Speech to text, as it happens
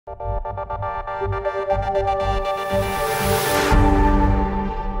Hello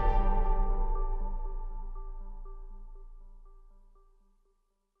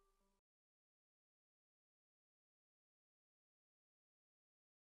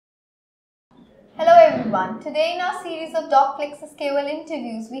everyone. Today in our series of Docplexus KOL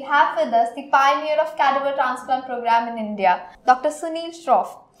interviews, we have with us the pioneer of Cadaver Transplant Program in India, Dr. Sunil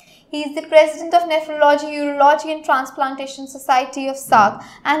Shroff. He is the President of Nephrology, Urology and Transplantation Society of SAG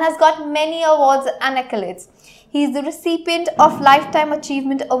and has got many awards and accolades. He is the recipient of Lifetime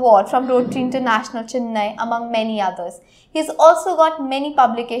Achievement Award from Rotary International Chennai, among many others. He has also got many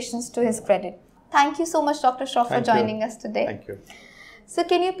publications to his credit. Thank you so much, Dr. Shroff, for joining us today. Thank you. So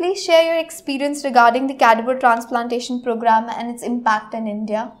can you please share your experience regarding the Cadaver Transplantation Program and its impact in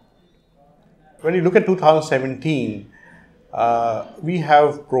India? When you look at 2017, we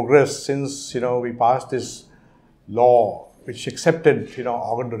have progressed since, we passed this law which accepted,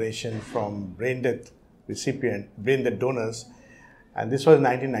 organ donation from brain death donors, and this was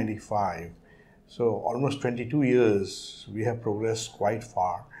 1995. So almost 22 years, we have progressed quite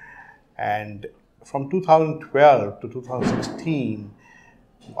far. And from 2012 to 2016,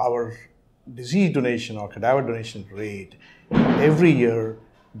 our disease donation or cadaver donation rate every year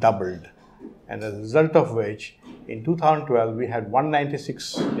doubled, and as a result of which in 2012 we had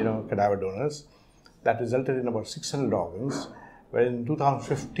 196 cadaver donors. That resulted in about 600 organs, where in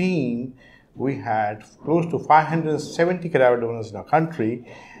 2015 we had close to 570 cadaver donors in our country,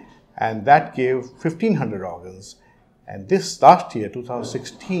 and that gave 1500 organs. And this last year,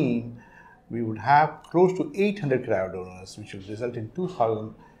 2016, we would have close to 800 cadaver donors, which will result in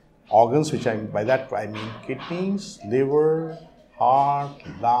 2,000 organs, which by that I mean kidneys, liver, heart,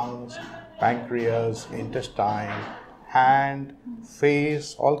 lungs, pancreas, intestine, hand,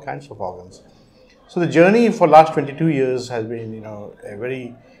 face, all kinds of organs. So the journey for last 22 years has been, a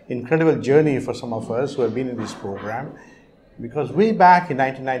very incredible journey for some of us who have been in this program, because way back in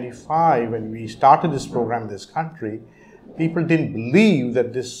 1995, when we started this program in this country, people didn't believe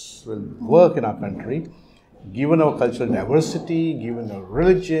that this will work in our country, given our cultural diversity, given our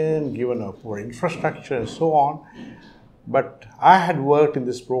religion, given our poor infrastructure and so on. But I had worked in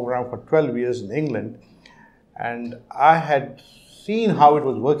this program for 12 years in England, and I had seen how it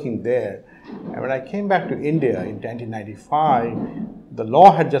was working there. And when I came back to India in 1995, the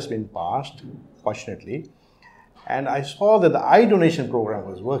law had just been passed, fortunately, and I saw that the eye donation program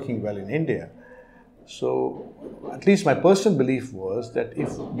was working well in India. So at least my personal belief was that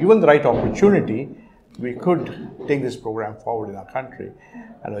if given the right opportunity, we could take this program forward in our country.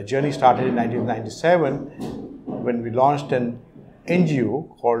 And our journey started in 1997 when we launched an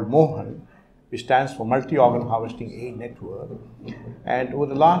NGO called MOHAN, which stands for Multi-Organ Harvesting Aid Network. And over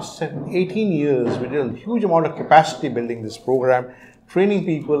the last 18 years, we did a huge amount of capacity building this program, training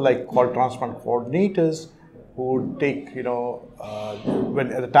people called transplant coordinators who would take,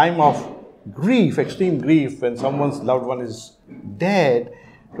 when at the time of grief, extreme grief, when someone's loved one is dead,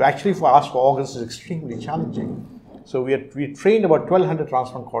 to actually ask for organs is extremely challenging. So we trained about 1,200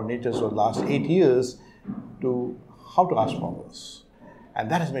 transplant coordinators over the last 8 years to how to ask for organs. And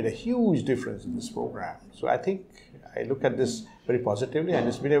that has made a huge difference in this program. So I think I look at this very positively, and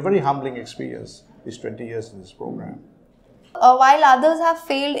it's been a very humbling experience, these 20 years in this program. While others have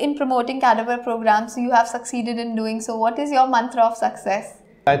failed in promoting cadaver programs, you have succeeded in doing so. What is your mantra of success?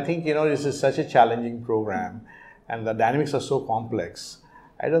 I think, this is such a challenging program, and the dynamics are so complex.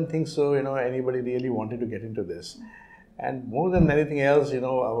 I don't think so, anybody really wanted to get into this. And more than anything else,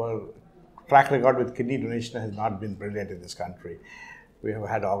 our track record with kidney donation has not been brilliant in this country. We have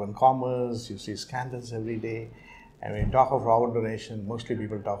had organ commerce, you see scandals every day. And when you talk of organ donation, mostly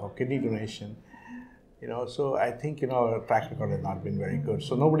people talk of kidney donation. So I think, our track record has not been very good.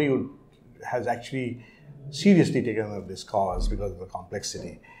 So nobody has actually seriously taken up this cause because of the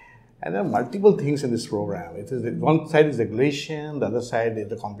complexity. And there are multiple things in this program. One side is regulation, the other side is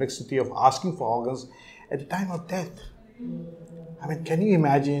the complexity of asking for organs at the time of death. I mean, can you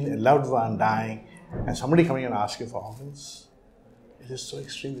imagine a loved one dying and somebody coming and asking for organs? It is so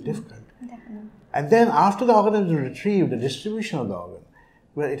extremely difficult. Definitely. And then after the organ has been retrieved, the distribution of the organ,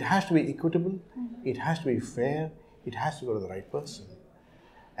 well, it has to be equitable, it has to be fair, it has to go to the right person.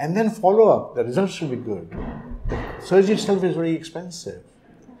 And then follow up, the results should be good. The surgery itself is very expensive.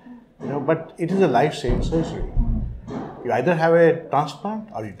 But it is a life-saving surgery. You either have a transplant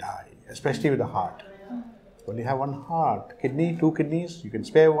or you die, especially with the heart. When you have one heart, kidney, 2 kidneys, you can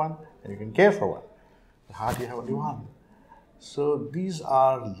spare one and you can care for one. The heart, you have only one. So these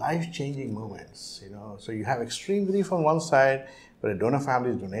are life-changing moments, So you have extreme grief on one side, where a donor family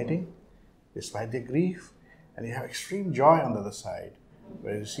is donating, despite their grief, and you have extreme joy on the other side,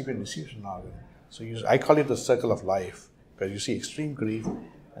 where a recipient receives an organ. So I call it the circle of life, because you see extreme grief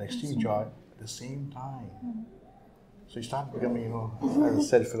and extreme joy at the same time. So you start becoming, as I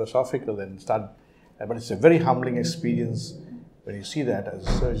said, philosophical and but it's a very humbling experience when you see that as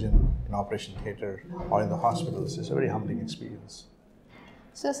a surgeon in operation theatre or in the hospitals. It's a very humbling experience.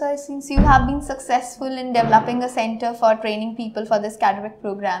 So, sir, since you have been successful in developing a center for training people for this cadaveric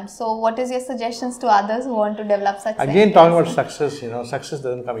program, so what is your suggestions to others who want to develop such Again, talking about success, success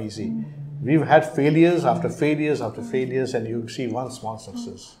doesn't come easy. We've had failures after failures after failures, and you see one small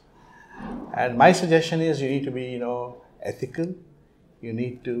success. And my suggestion is you need to be, ethical. You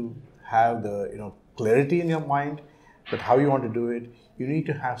need to have the, clarity in your mind, but how you want to do it. You need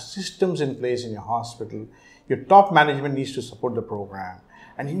to have systems in place in your hospital. Your top management needs to support the program.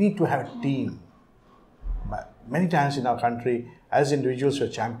 And you need to have a team. But many times in our country, as individuals, we're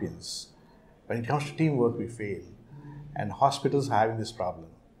champions. When it comes to teamwork, we fail. And hospitals are having this problem.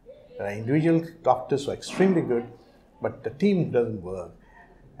 There are individual doctors who are extremely good, but the team doesn't work.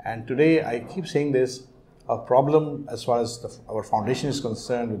 And today, I keep saying this, our problem as far as our foundation is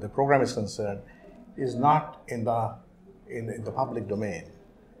concerned, with the program is concerned, is not in the public domain.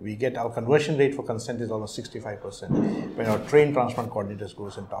 We get our conversion rate for consent is almost 65% when our trained transplant coordinators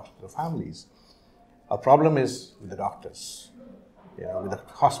goes and talks to the families. Our problem is with the doctors, with the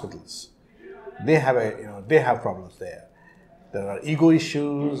hospitals. They have problems there. There are ego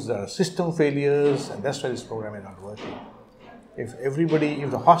issues, there are system failures, and that's why this program is not working. If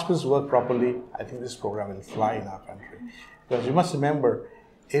the hospitals work properly, I think this program will fly in our country. Because you must remember,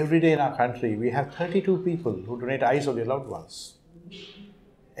 every day in our country, we have 32 people who donate eyes of their loved ones.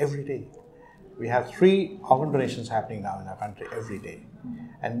 Every day. We have 3 organ donations happening now in our country every day.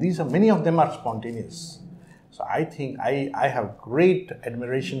 And many of them are spontaneous. So I think I have great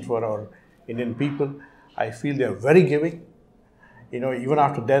admiration for our Indian people. I feel they are very giving. Even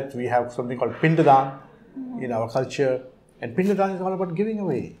after death, we have something called Pindadan in our culture. And Pindadan is all about giving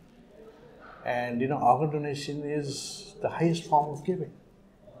away. And, organ donation is the highest form of giving.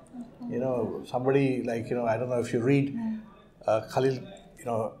 Somebody like, I don't know if you read Khalil,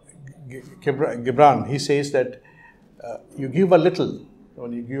 Gibran, he says that you give a little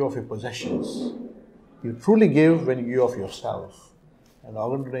when you give of your possessions. You truly give when you give of yourself. And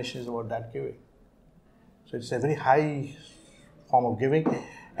organ donation is about that giving. So it's a very high form of giving.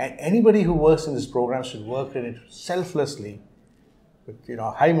 And anybody who works in this program should work in it selflessly with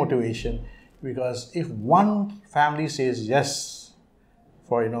high motivation, because if one family says yes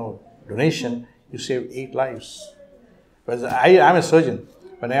for donation, you save 8 lives. Because I'm a surgeon.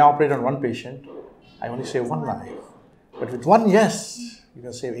 When I operate on one patient, I only save 1 life. But with one yes, you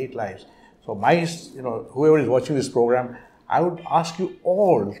can save 8 lives. So whoever is watching this program, I would ask you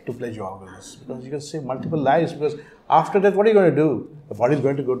all to pledge your organs, because you can save multiple lives. Because after that, what are you going to do? The body is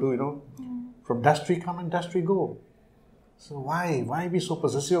going to go to, from dust we come and dust we go. So why be so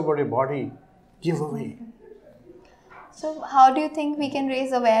possessive about your body? Give away. So how do you think we can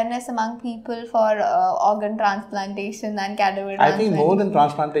raise awareness among people for organ transplantation and cadaver transplantation? I think more than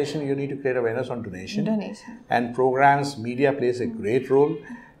transplantation, you need to create awareness on donation. And programs, media plays a great role.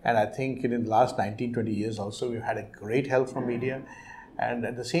 And I think in the last 19-20 years also, we've had a great help from media. And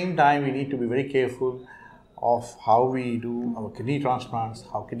at the same time, we need to be very careful of how we do our kidney transplants,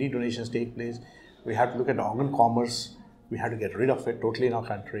 how kidney donations take place. We have to look at organ commerce. We have to get rid of it totally in our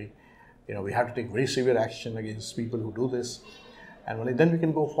country. We have to take very severe action against people who do this. And only then we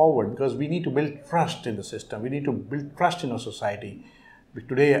can go forward, because we need to build trust in the system. We need to build trust in our society. But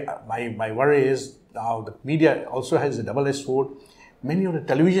today, my worry is now the media also has a double-edged sword. Many of the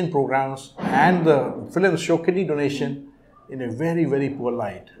television programs and the films show kidney donation in a very, very poor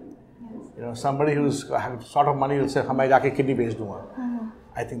light. Somebody who's having sort of money will say, "Hamai jaake kidney base dunga."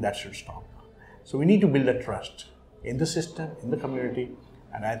 I think that should stop. So we need to build that trust in the system, in the community,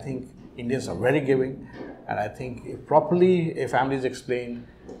 and I think Indians are very giving, and I think if properly a family is explained,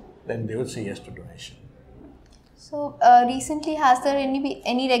 then they will say yes to donation. So recently, has there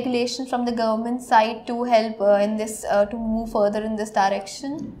any regulation from the government side to help in this to move further in this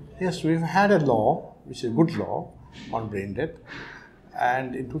direction? Yes, we've had a law, which is a good law, on brain death,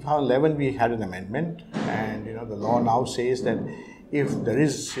 and in 2011 we had an amendment, and the law now says that if there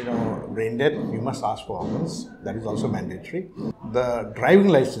is brain death, you must ask for organs. That is also mandatory. The driving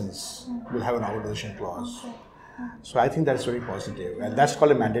license will have an organ donation clause. So I think that's very positive, and that's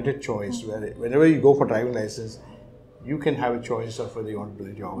called a mandated choice, where whenever you go for driving license, you can have a choice of whether you want to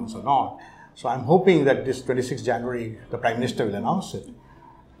donate your organs or not. So I'm hoping that this 26th January, the Prime Minister will announce it.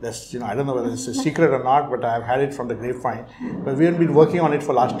 That's, I don't know whether it's a secret or not, but I've had it from the grapevine. But we have been working on it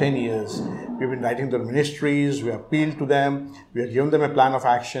for the last 10 years. We've been writing to the ministries, we appealed to them, we have given them a plan of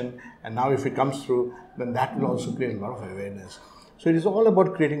action, and now if it comes through, then that will also create a lot of awareness. So it is all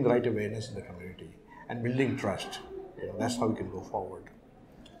about creating the right awareness in the community and building trust. That's how we can go forward.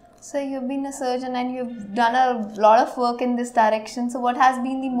 So you've been a surgeon and you've done a lot of work in this direction. So what has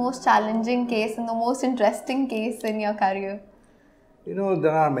been the most challenging case and the most interesting case in your career? There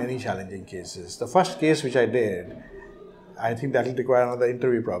are many challenging cases. The first case which I did, I think that will require another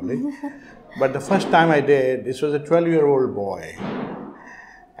interview probably. But the first time I did, this was a 12-year-old boy.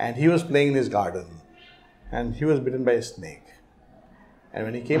 And he was playing in his garden. And he was bitten by a snake. And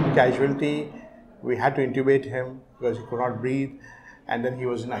when he came to casualty, we had to intubate him because he could not breathe. And then he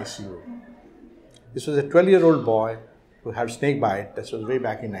was in ICU. This was a 12-year-old boy who had snake bite. This was way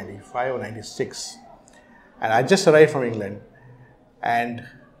back in 95 or 96. And I just arrived from England. And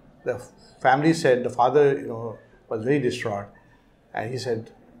the family said, the father, was very distraught. And he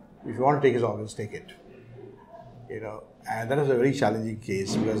said, if you want to take his organs, take it. And that was a very challenging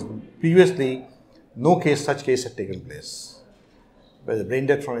case because previously, no such case had taken place. Where the brain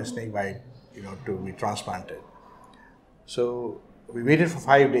death from a snake bite, to be transplanted. So we waited for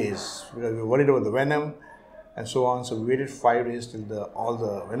 5 days because we were worried about the venom and so on. So we waited for 5 days till all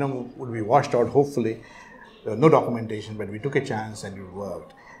the venom would be washed out, hopefully. There was no documentation, but we took a chance and it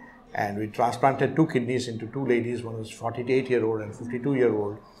worked. And we transplanted 2 kidneys into 2 ladies. One was 48-year-old and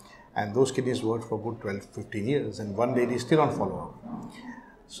 52-year-old. And those kidneys worked for good 12, 15 years. And one lady is still on follow-up.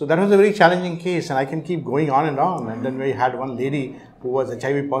 So that was a very challenging case. And I can keep going on. And then we had one lady who was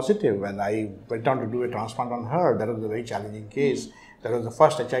HIV positive. And I went on to do a transplant on her. That was a very challenging case. That was the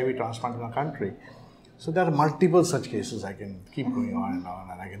first HIV transplant in our country. So there are multiple such cases. I can keep going on.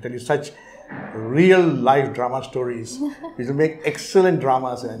 And I can tell you such real life drama stories which will make excellent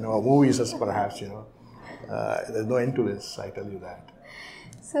dramas and movies as perhaps, there's no end to this, I tell you that.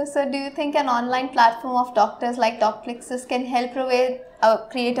 So do you think an online platform of doctors like Docplexus can help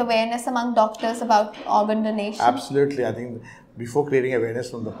create awareness among doctors about organ donation? Absolutely. I think before creating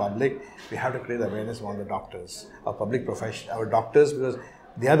awareness from the public, we have to create awareness among the doctors, our public profession, our doctors, because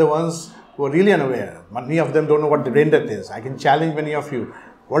they are the ones who are really unaware. Many of them don't know what the brain death is. I can challenge many of you.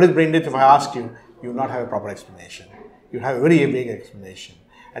 What is brain death? If I ask you, you will not have a proper explanation. You have a very vague explanation.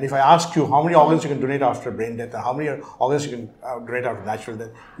 And if I ask you how many organs you can donate after brain death and how many organs you can donate after natural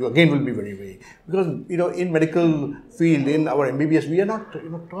death, you again will be very vague. Because, in medical field, in our MBBS, we are not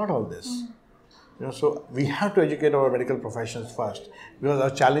taught all this. So we have to educate our medical professionals first. Because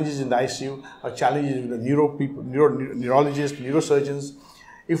our challenges in the ICU, our challenges with the neurologists, neurosurgeons.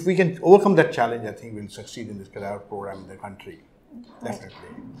 If we can overcome that challenge, I think we'll succeed in this cadaver program in the country. Definitely.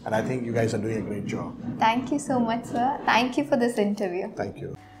 And I think you guys are doing a great job. Thank you so much, sir. Thank you for this interview. Thank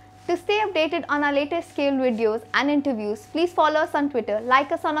you. To stay updated on our latest scale videos and interviews, please follow us on Twitter,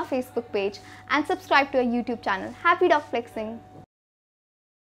 like us on our Facebook page, and subscribe to our YouTube channel. Happy Docplexing!